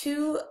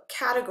two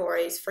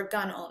categories for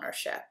gun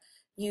ownership.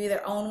 You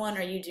either own one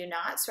or you do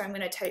not, so I'm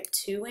going to type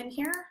 2 in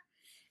here.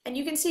 And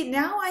you can see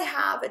now I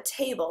have a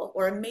table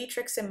or a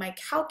matrix in my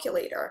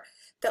calculator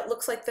that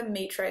looks like the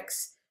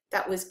matrix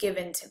that was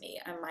given to me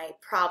on my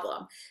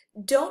problem.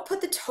 Don't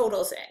put the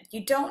totals in.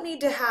 You don't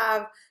need to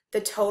have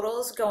the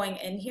totals going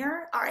in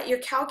here. All right, your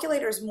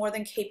calculator is more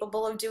than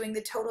capable of doing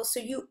the totals, so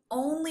you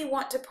only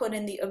want to put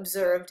in the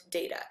observed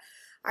data.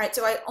 All right,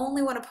 so I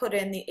only want to put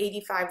in the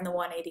 85 and the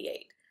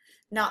 188,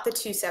 not the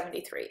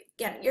 273.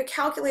 Again, your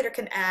calculator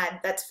can add,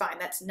 that's fine,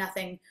 that's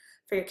nothing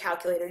for your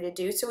calculator to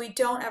do, so we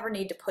don't ever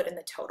need to put in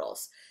the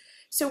totals.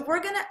 So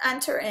we're going to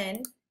enter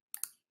in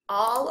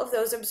all of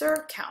those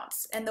observed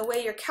counts, and the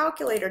way your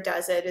calculator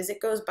does it is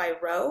it goes by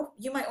row.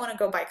 You might want to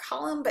go by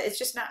column, but it's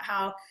just not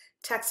how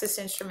Texas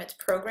Instruments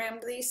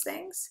programmed these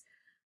things.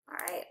 All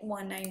right,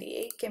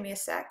 198, give me a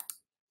sec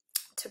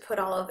to put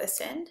all of this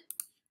in.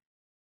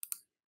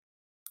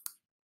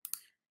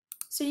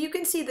 So you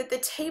can see that the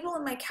table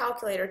in my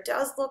calculator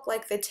does look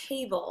like the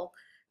table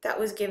that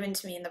was given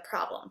to me in the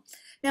problem.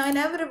 Now,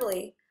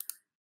 inevitably,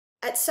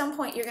 at some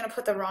point you're going to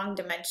put the wrong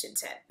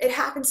dimensions in. It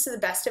happens to the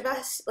best of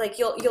us. Like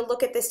you'll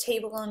look at this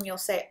table and you'll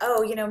say,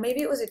 oh, you know,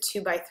 maybe it was a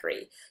 2 by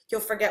 3.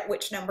 You'll forget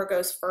which number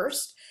goes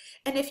first.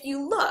 And if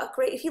you look,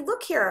 right, if you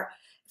look here,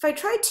 if I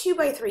try 2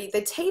 by 3,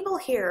 the table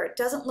here it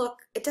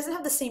doesn't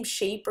have the same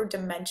shape or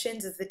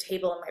dimensions as the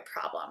table in my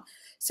problem.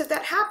 So if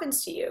that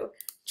happens to you,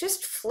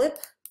 just flip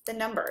the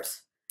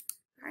numbers,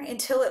 all right,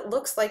 until it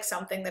looks like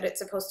something that it's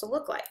supposed to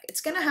look like.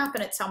 It's going to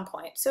happen at some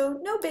point, so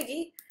no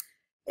biggie.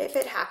 If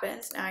it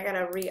happens, now I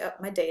gotta re-up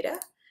my data.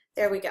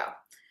 There we go.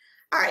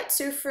 All right,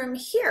 so from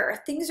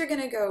here, things are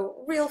gonna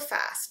go real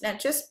fast. Now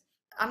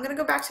I'm gonna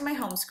go back to my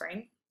home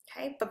screen,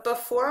 okay? But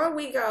before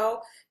we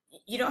go,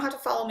 you don't have to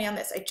follow me on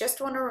this. I just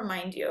wanna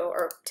remind you,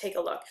 or take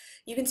a look.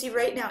 You can see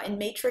right now in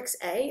matrix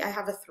A, I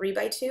have a 3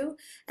 by 2,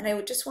 and I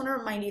would just wanna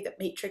remind you that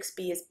matrix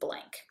B is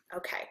blank.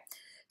 Okay,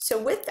 so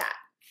with that,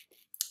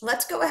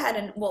 let's go ahead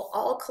and we'll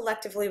all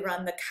collectively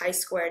run the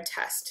chi-squared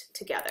test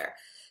together.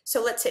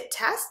 So let's hit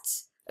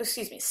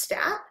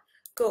stat,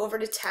 go over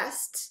to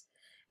tests.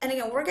 And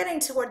again, we're getting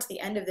towards the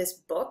end of this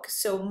book,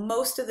 so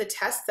most of the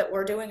tests that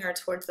we're doing are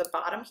towards the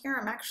bottom here.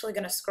 I'm actually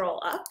going to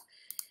scroll up.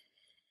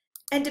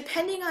 And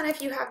depending on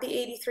if you have the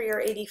 83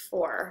 or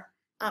 84,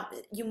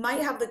 you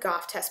might have the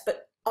Goff test,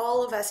 but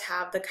all of us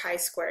have the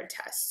chi-squared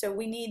test. So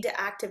we need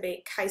to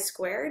activate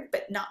chi-squared,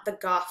 but not the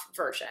Goff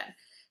version.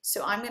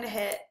 So I'm going to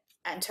hit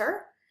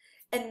enter.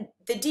 And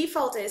the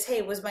default is,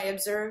 hey, was my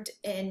observed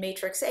in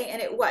matrix A? And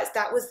it was.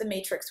 That was the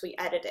matrix we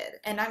edited.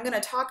 And I'm going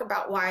to talk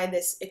about why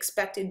this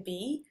expected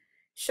B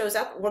shows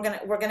up. We're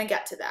gonna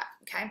get to that,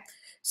 okay?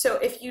 So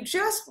if you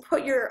just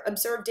put your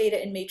observed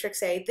data in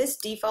matrix A, this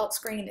default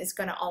screen is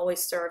going to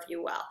always serve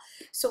you well.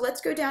 So let's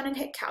go down and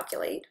hit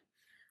calculate.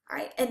 All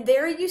right, and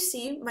there you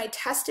see my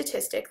test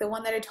statistic, the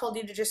one that I told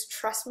you to just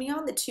trust me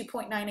on, the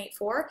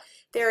 2.984.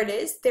 There it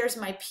is. There's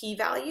my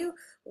p-value.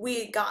 We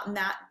had gotten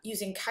that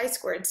using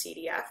chi-squared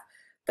CDF.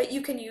 But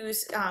you can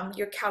use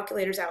your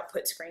calculator's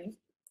output screen.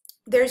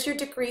 There's your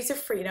degrees of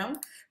freedom,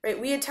 right?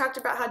 We had talked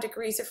about how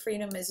degrees of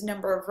freedom is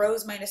number of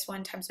rows minus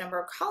 1 times number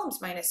of columns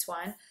minus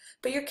 1,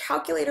 but your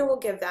calculator will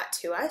give that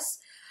to us.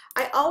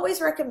 I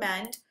always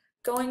recommend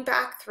going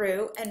back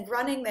through and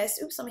running this.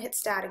 Oops, let me hit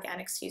stat again,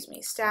 excuse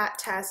me. Stat,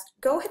 test,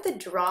 go hit the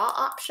draw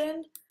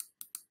option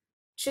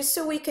just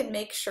so we can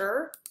make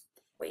sure,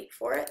 wait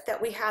for it,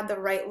 that we had the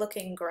right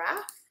looking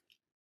graph.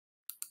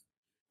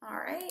 All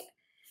right.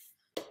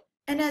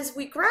 And as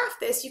we graph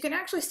this, you can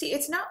actually see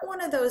it's not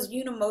one of those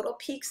unimodal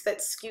peaks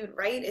that's skewed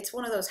right. It's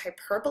one of those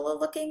hyperbola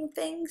looking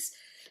things.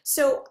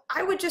 So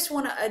I would just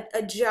want to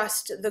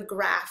adjust the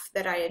graph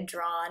that I had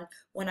drawn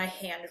when I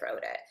hand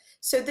wrote it.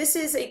 So this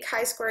is a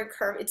chi-squared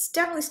curve. It's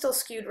definitely still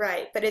skewed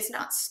right, but it's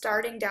not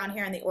starting down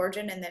here in the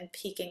origin and then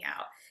peaking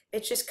out.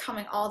 It's just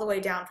coming all the way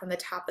down from the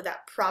top of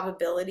that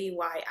probability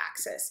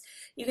y-axis.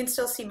 You can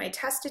still see my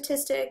test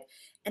statistic,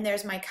 and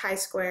there's my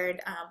chi-squared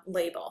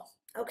label.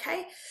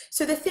 Okay,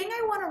 so the thing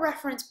I want to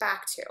reference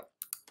back to,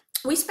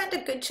 we spent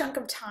a good chunk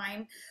of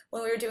time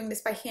when we were doing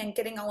this by hand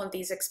getting all of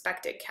these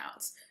expected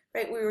counts,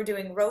 right? We were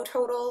doing row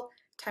total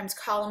times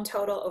column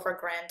total over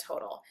grand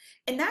total.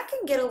 And that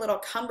can get a little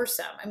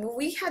cumbersome. I mean,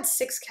 we had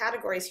 6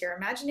 categories here.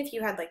 Imagine if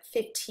you had like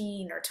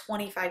 15 or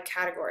 25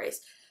 categories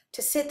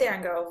to sit there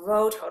and go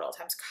row total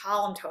times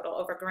column total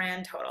over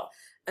grand total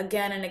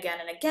again and again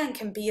and again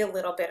can be a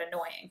little bit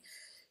annoying.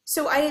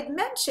 So I had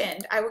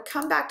mentioned I would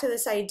come back to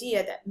this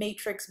idea that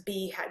matrix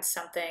B had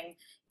something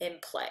in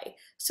play.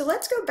 So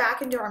let's go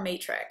back into our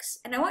matrix,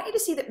 and I want you to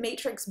see that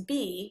matrix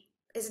B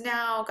is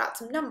now got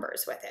some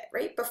numbers with it,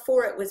 right?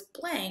 Before it was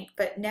blank,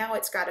 but now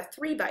it's got a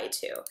 3 by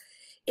 2.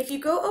 If you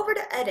go over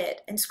to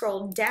edit and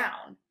scroll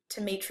down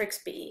to matrix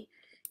B,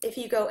 if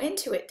you go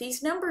into it,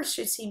 these numbers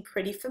should seem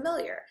pretty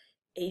familiar.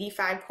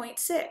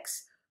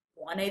 85.6,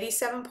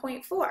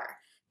 187.4,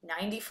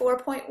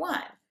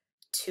 94.1,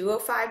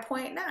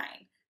 205.9,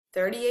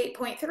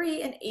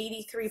 38.3, and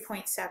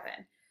 83.7.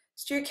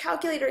 So your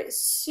calculator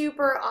is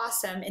super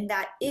awesome in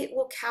that it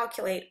will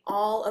calculate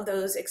all of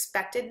those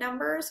expected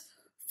numbers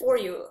for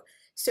you.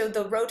 So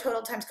the row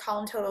total times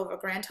column total over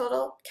grand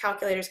total,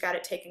 calculator's got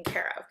it taken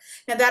care of.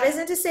 Now that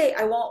isn't to say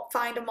I won't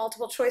find a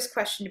multiple choice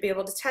question to be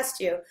able to test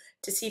you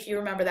to see if you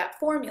remember that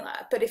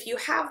formula, but if you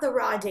have the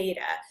raw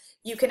data,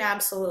 you can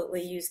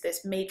absolutely use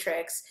this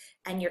matrix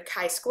and your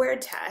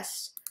chi-squared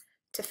test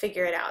to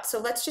figure it out. So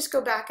let's just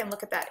go back and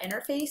look at that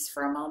interface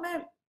for a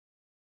moment.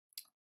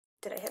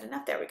 Did I hit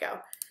enough? There we go.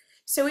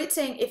 So it's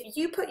saying if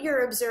you put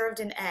your observed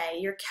in A,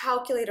 your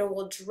calculator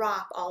will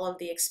drop all of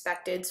the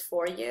expecteds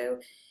for you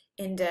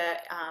into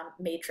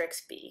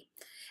matrix B.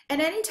 And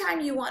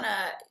anytime you want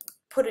to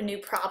put a new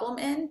problem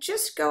in,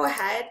 just go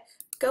ahead,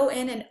 go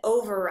in and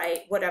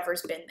overwrite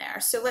whatever's been there.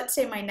 So let's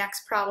say my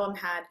next problem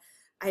had,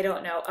 I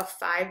don't know, a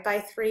 5 by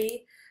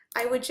 3.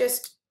 I would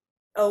just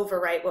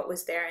overwrite what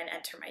was there and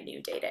enter my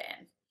new data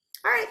in.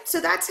 All right,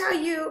 so that's how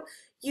you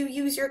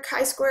use your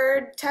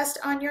chi-squared test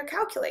on your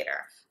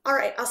calculator. All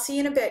right, I'll see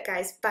you in a bit,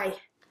 guys. Bye.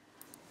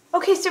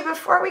 Okay, so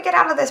before we get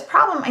out of this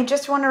problem, I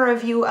just want to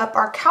review up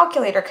our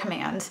calculator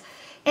commands.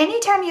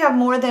 Anytime you have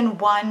more than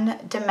one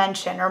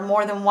dimension or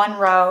more than one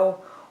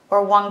row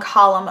or one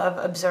column of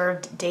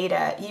observed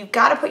data, you've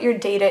got to put your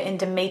data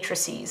into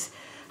matrices.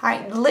 All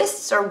right,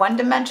 lists are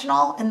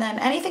one-dimensional, and then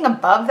anything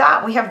above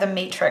that we have the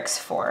matrix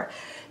for.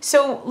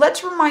 So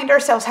let's remind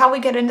ourselves how we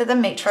get into the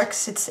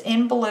matrix. It's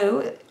in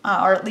blue,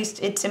 or at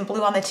least it's in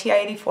blue on the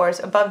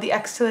TI-84s, above the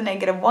x to the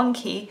 -1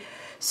 key.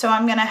 So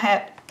I'm going to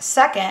hit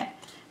second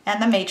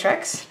and the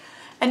matrix.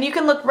 And you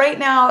can look right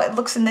now, it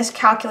looks in this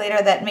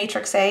calculator that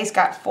matrix A has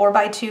got 4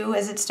 by 2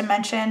 as its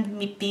dimension,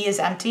 B is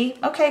empty.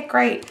 Okay,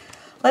 great.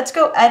 Let's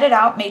go edit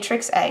out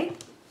matrix A.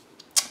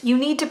 You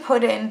need to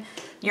put in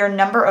your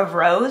number of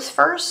rows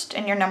first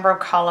and your number of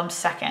columns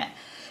second.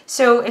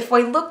 So if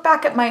we look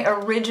back at my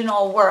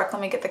original work,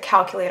 let me get the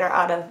calculator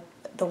out of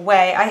the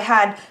way, I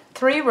had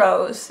 3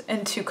 rows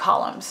and 2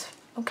 columns,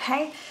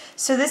 okay?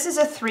 So this is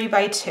a 3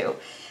 by 2.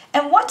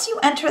 And once you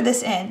enter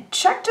this in,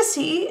 check to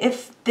see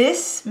if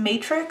this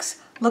matrix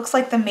looks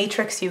like the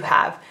matrix you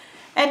have.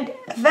 And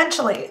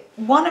eventually,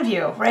 one of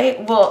you,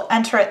 right, will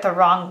enter it the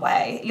wrong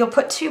way. You'll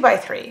put 2 by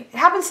 3. It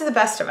happens to the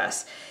best of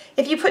us.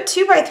 If you put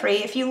 2 by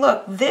 3, if you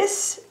look,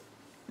 this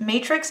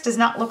matrix does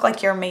not look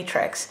like your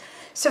matrix.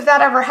 So if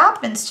that ever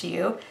happens to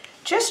you,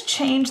 just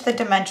change the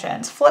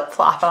dimensions,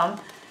 flip-flop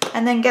them,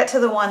 and then get to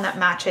the one that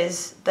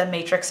matches the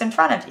matrix in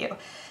front of you.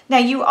 Now,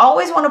 you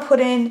always want to put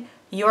in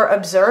your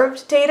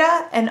observed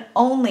data and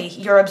only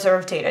your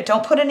observed data.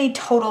 Don't put any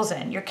totals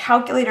in. Your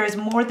calculator is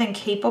more than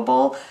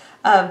capable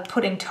of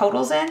putting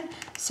totals in,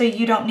 so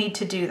you don't need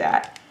to do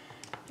that.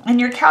 And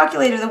your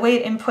calculator, the way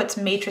it inputs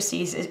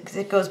matrices,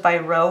 it goes by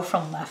row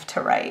from left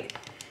to right.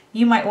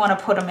 You might want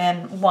to put them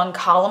in one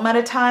column at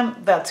a time.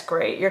 That's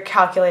great. Your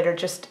calculator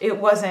it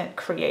wasn't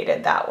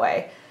created that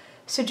way.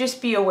 So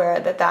just be aware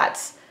that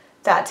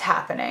that's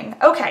happening.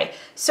 Okay,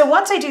 so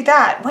once I do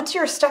that, once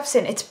your stuff's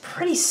in, it's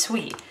pretty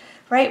sweet.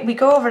 Right, we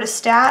go over to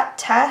stat,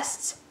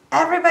 tests.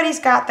 Everybody's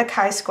got the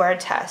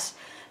chi-squared test.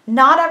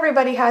 Not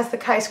everybody has the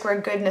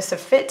chi-squared goodness of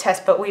fit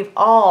test, but we've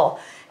all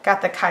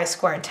got the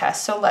chi-squared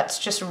test. So let's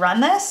just run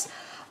this.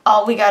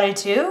 All we got to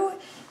do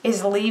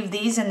is leave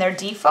these in their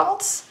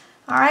defaults.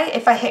 All right,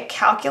 if I hit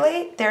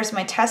calculate, there's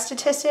my test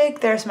statistic,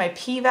 there's my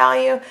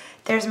p-value,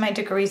 there's my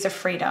degrees of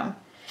freedom.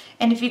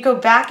 And if you go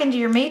back into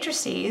your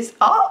matrices,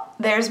 oh,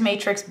 there's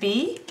matrix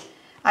B.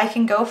 I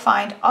can go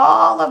find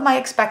all of my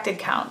expected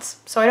counts.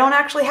 So I don't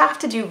actually have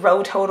to do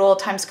row total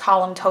times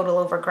column total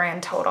over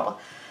grand total.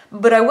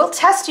 But I will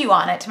test you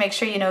on it to make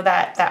sure you know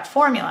that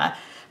formula,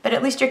 but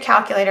at least your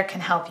calculator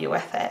can help you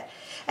with it.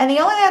 And the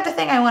only other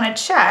thing I want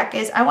to check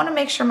is I want to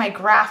make sure my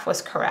graph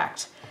was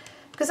correct.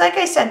 Because like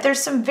I said,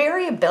 there's some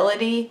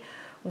variability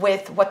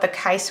with what the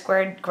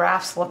chi-squared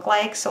graphs look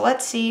like. So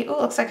let's see. Ooh,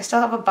 looks like I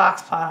still have a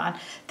box plot on.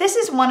 This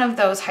is one of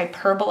those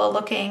hyperbola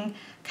looking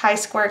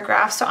chi-squared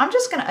graphs. So I'm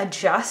just going to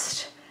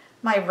adjust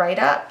my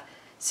write-up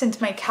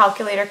since my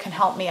calculator can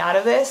help me out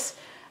of this.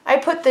 I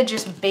put the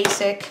just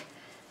basic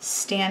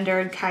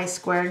standard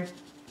chi-squared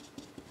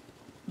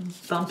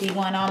bumpy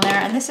one on there,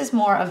 and this is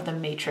more of the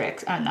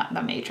matrix, not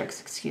the matrix,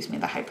 excuse me,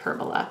 the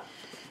hyperbola.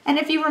 And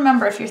if you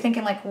remember, if you're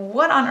thinking like,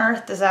 what on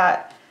earth is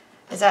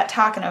that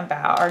talking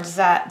about, or does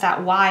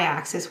that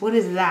y-axis, what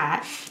is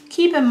that?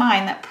 Keep in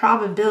mind that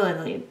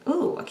probability,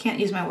 ooh, I can't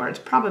use my words,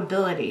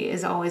 probability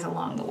is always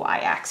along the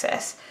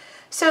y-axis.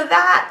 So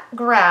that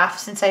graph,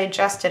 since I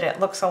adjusted it,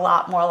 looks a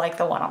lot more like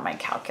the one on my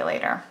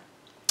calculator.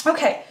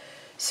 Okay,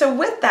 so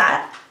with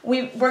that,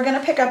 we're going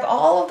to pick up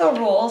all of the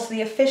rules,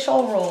 the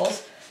official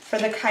rules for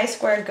the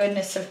chi-squared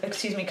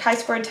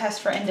chi-squared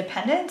test for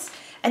independence,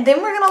 and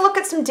then we're going to look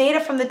at some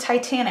data from the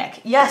Titanic.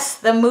 Yes,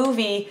 the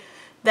movie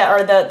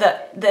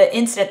the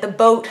incident, the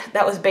boat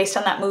that was based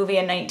on that movie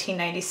in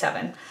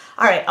 1997.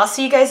 All right, I'll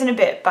see you guys in a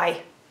bit.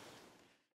 Bye.